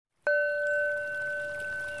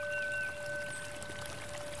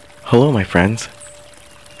Hello, my friends.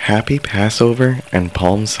 Happy Passover and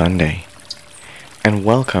Palm Sunday, and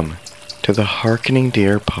welcome to the Hearkening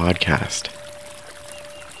Deer Podcast,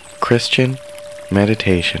 Christian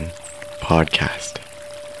Meditation Podcast.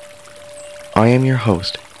 I am your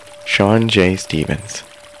host, Sean J. Stevens.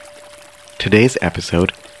 Today's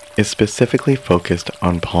episode is specifically focused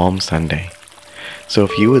on Palm Sunday, so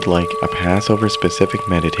if you would like a Passover-specific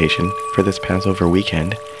meditation for this Passover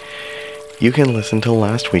weekend, you can listen to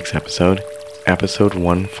last week's episode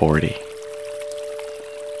 140.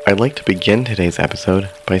 I'd like to begin today's episode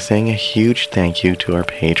by saying a huge thank you to our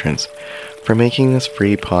patrons for making this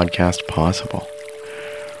free podcast possible.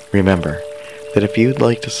 Remember that if you'd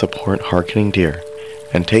like to support Hearkening Deer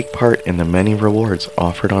and take part in the many rewards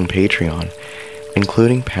offered on Patreon,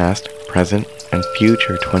 including past, present, and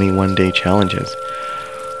future 21-day challenges,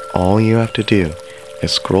 all you have to do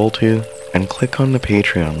is scroll to and click on the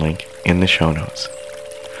Patreon link in the show notes.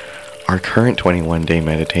 Our current 21-day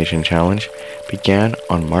meditation challenge began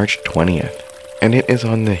on March 20th, and it is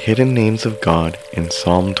on the hidden names of God in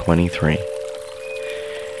Psalm 23.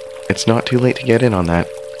 It's not too late to get in on that,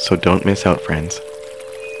 so don't miss out, friends.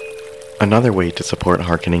 Another way to support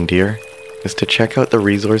Hearkening Deer is to check out the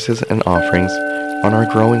resources and offerings on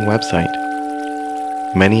our growing website.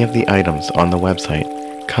 Many of the items on the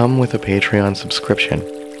website come with a Patreon subscription,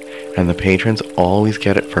 and the patrons always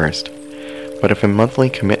get it first. But if a monthly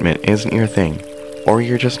commitment isn't your thing, or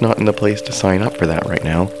you're just not in the place to sign up for that right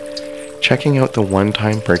now, checking out the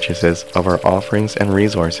one-time purchases of our offerings and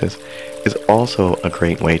resources is also a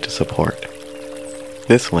great way to support.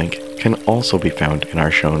 This link can also be found in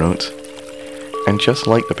our show notes. And just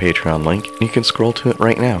like the Patreon link, you can scroll to it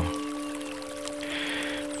right now.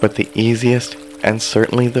 But the easiest and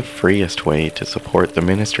certainly the freest way to support the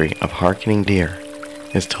ministry of Hearkening Deer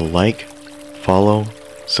is to like, follow,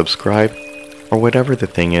 subscribe, or whatever the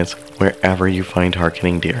thing is wherever you find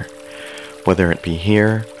Hearkening Deer, whether it be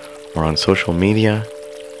here or on social media.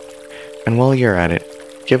 And while you're at it,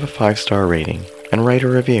 give a 5-star rating and write a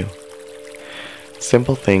review.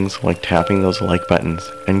 Simple things like tapping those like buttons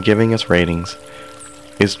and giving us ratings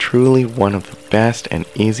is truly one of the best and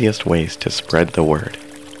easiest ways to spread the word.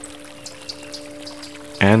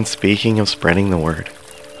 And speaking of spreading the word,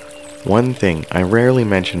 one thing I rarely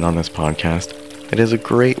mention on this podcast that is a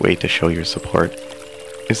great way to show your support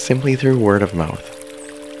is simply through word of mouth.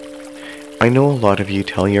 I know a lot of you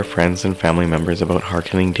tell your friends and family members about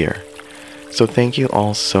Hearkening Deer, so thank you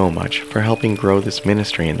all so much for helping grow this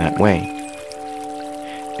ministry in that way.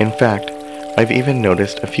 In fact, I've even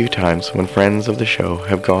noticed a few times when friends of the show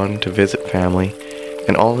have gone to visit family,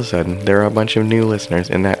 and all of a sudden there are a bunch of new listeners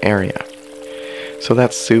in that area. So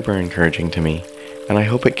that's super encouraging to me, and I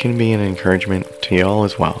hope it can be an encouragement to y'all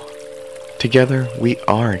as well. Together, we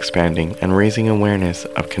are expanding and raising awareness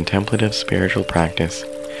of contemplative spiritual practice,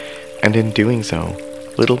 and in doing so,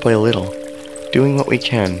 little by little, doing what we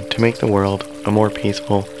can to make the world a more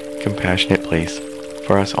peaceful, compassionate place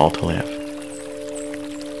for us all to live.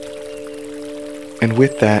 And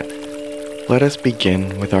with that, let us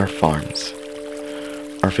begin with our farms,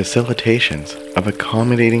 our facilitations of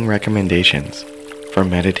accommodating recommendations for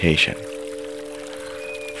meditation.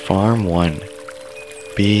 Farm 1.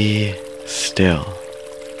 Be still.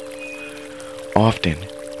 Often,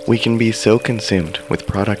 we can be so consumed with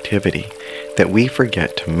productivity that we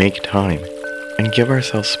forget to make time and give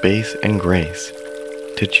ourselves space and grace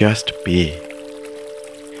to just be.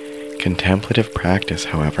 Contemplative practice,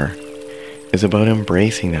 however, is about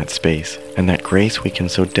embracing that space and that grace we can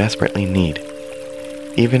so desperately need,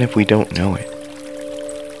 even if we don't know it.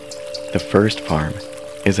 The first farm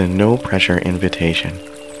is a no-pressure invitation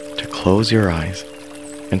to close your eyes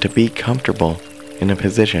and to be comfortable in a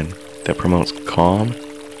position that promotes calm,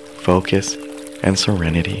 focus, and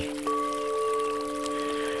serenity.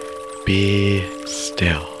 Be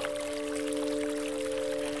still.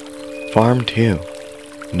 Farm 2.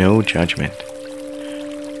 No judgment.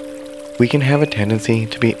 We can have a tendency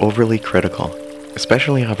to be overly critical,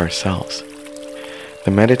 especially of ourselves.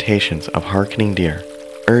 The meditations of Hearkening Deer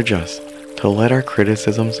urge us to let our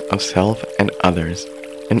criticisms of self and others,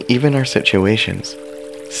 and even our situations,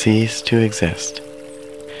 cease to exist.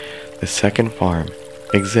 The second farm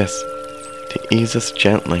exists to ease us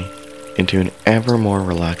gently into an ever more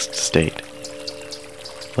relaxed state.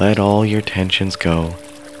 Let all your tensions go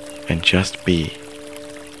and just be,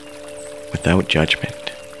 without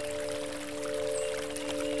judgment.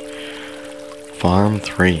 Farm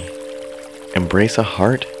 3. Embrace a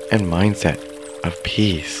heart and mindset of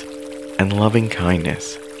peace and loving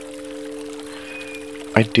kindness.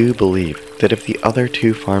 I do believe that if the other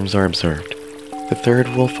two farms are observed, the third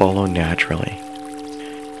will follow naturally.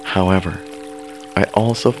 However, I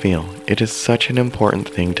also feel it is such an important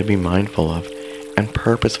thing to be mindful of and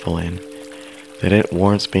purposeful in that it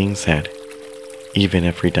warrants being said, even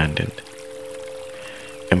if redundant.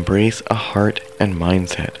 Embrace a heart and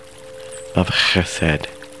mindset of chesed,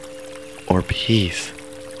 or peace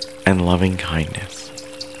and loving kindness.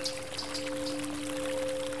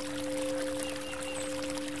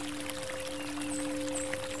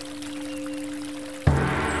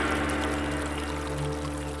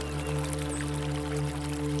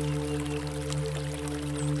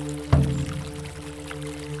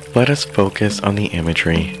 Let us focus on the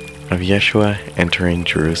imagery of Yeshua entering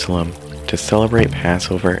Jerusalem to celebrate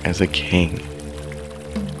Passover as a king.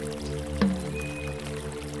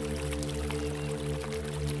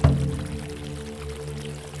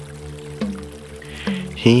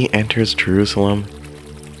 He enters Jerusalem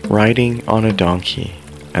riding on a donkey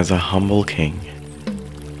as a humble king.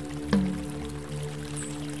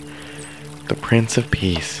 The Prince of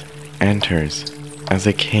Peace enters as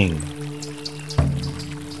a king.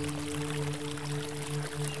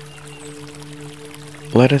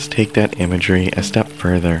 Let us take that imagery a step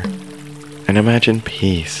further and imagine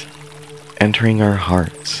peace entering our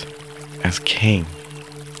hearts as king.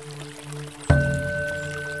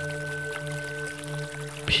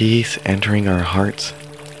 Peace entering our hearts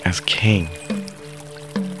as king.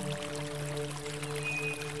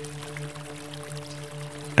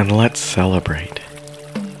 And let's celebrate.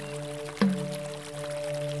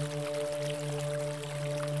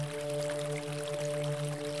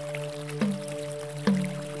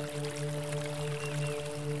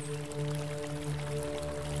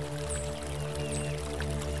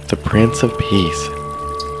 The Prince of Peace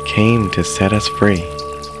came to set us free.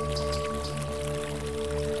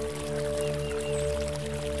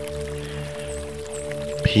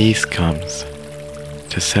 Peace comes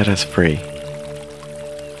to set us free.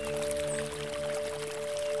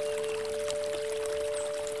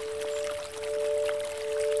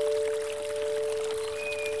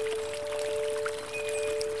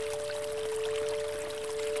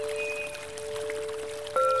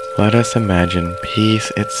 Let us imagine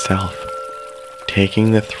peace itself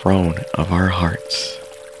taking the throne of our hearts.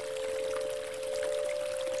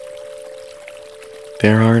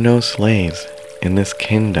 There are no slaves in this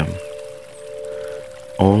kingdom,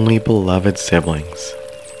 only beloved siblings.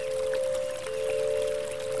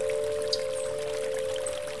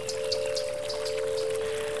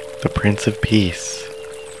 The Prince of Peace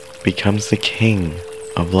becomes the King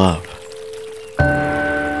of Love.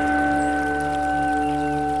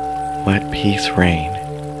 Let peace reign.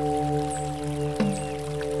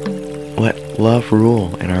 Let love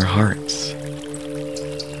rule in our hearts.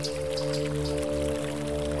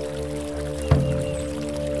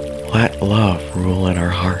 Let love rule in our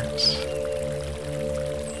hearts.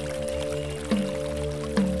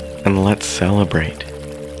 And let's celebrate.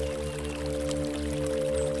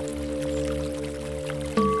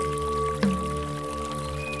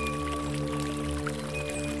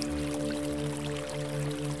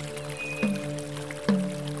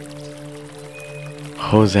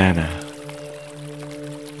 Hosanna.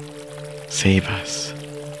 Save us.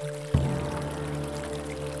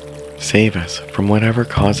 Save us from whatever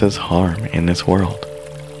causes harm in this world.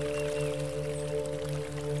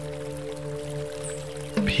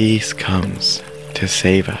 Peace comes to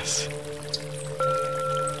save us.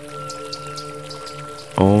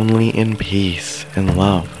 Only in peace and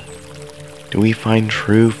love do we find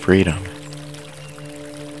true freedom,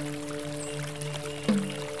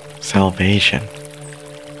 salvation.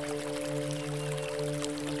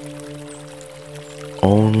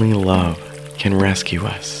 Only love can rescue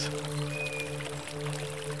us.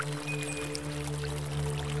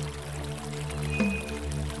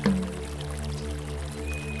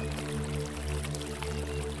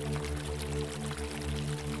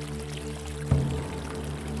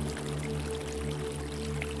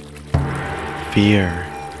 Fear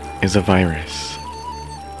is a virus.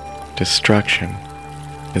 Destruction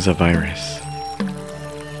is a virus.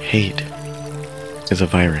 Hate is a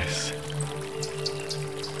virus.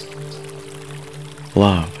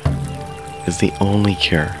 Love is the only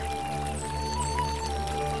cure.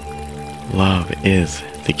 Love is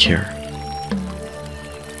the cure.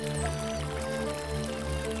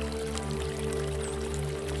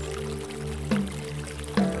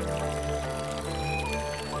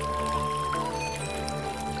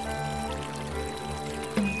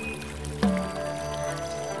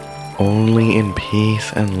 Only in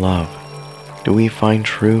peace and love do we find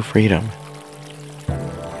true freedom.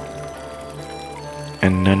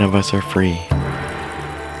 And none of us are free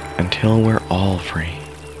until we're all free.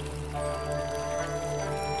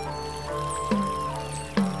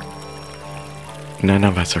 None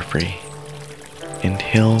of us are free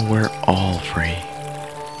until we're all free.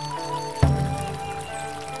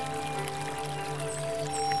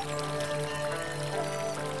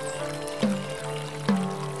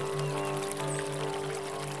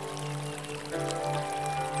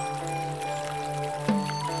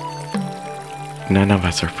 None of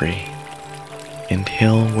us are free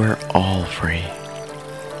until we're all free.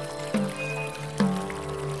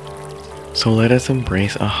 So let us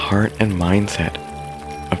embrace a heart and mindset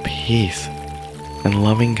of peace and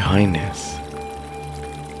loving kindness.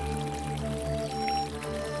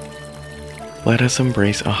 Let us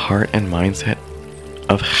embrace a heart and mindset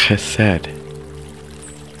of chesed.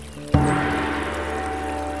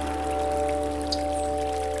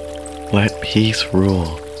 Let peace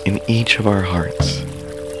rule in each of our hearts.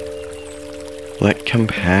 Let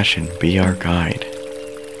compassion be our guide.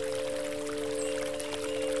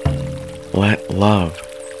 Let love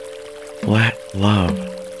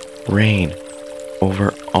reign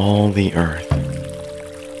over all the earth.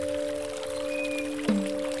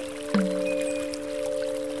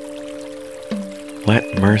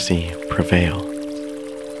 Let mercy prevail.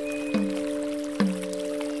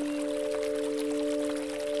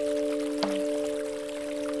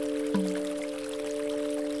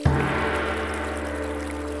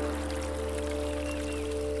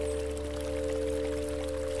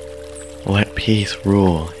 Let peace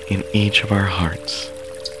rule in each of our hearts.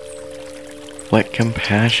 Let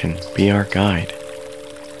compassion be our guide.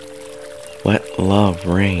 Let love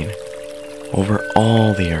reign over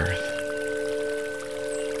all the earth.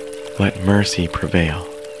 Let mercy prevail.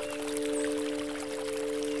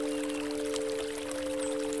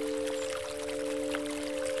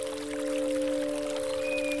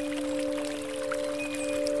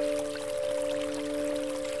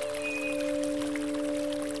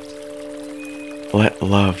 Let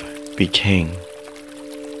love be king.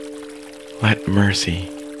 Let mercy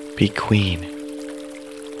be queen.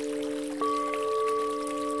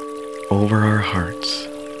 Over our hearts,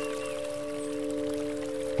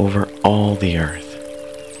 over all the earth.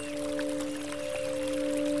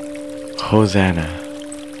 Hosanna,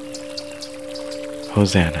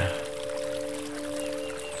 Hosanna.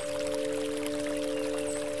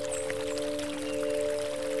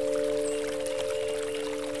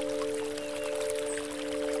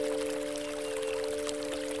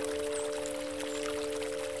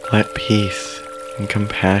 Let peace and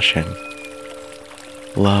compassion,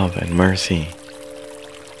 love and mercy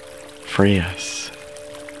free us.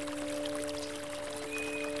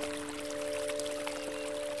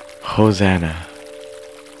 Hosanna,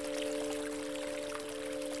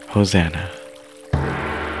 Hosanna.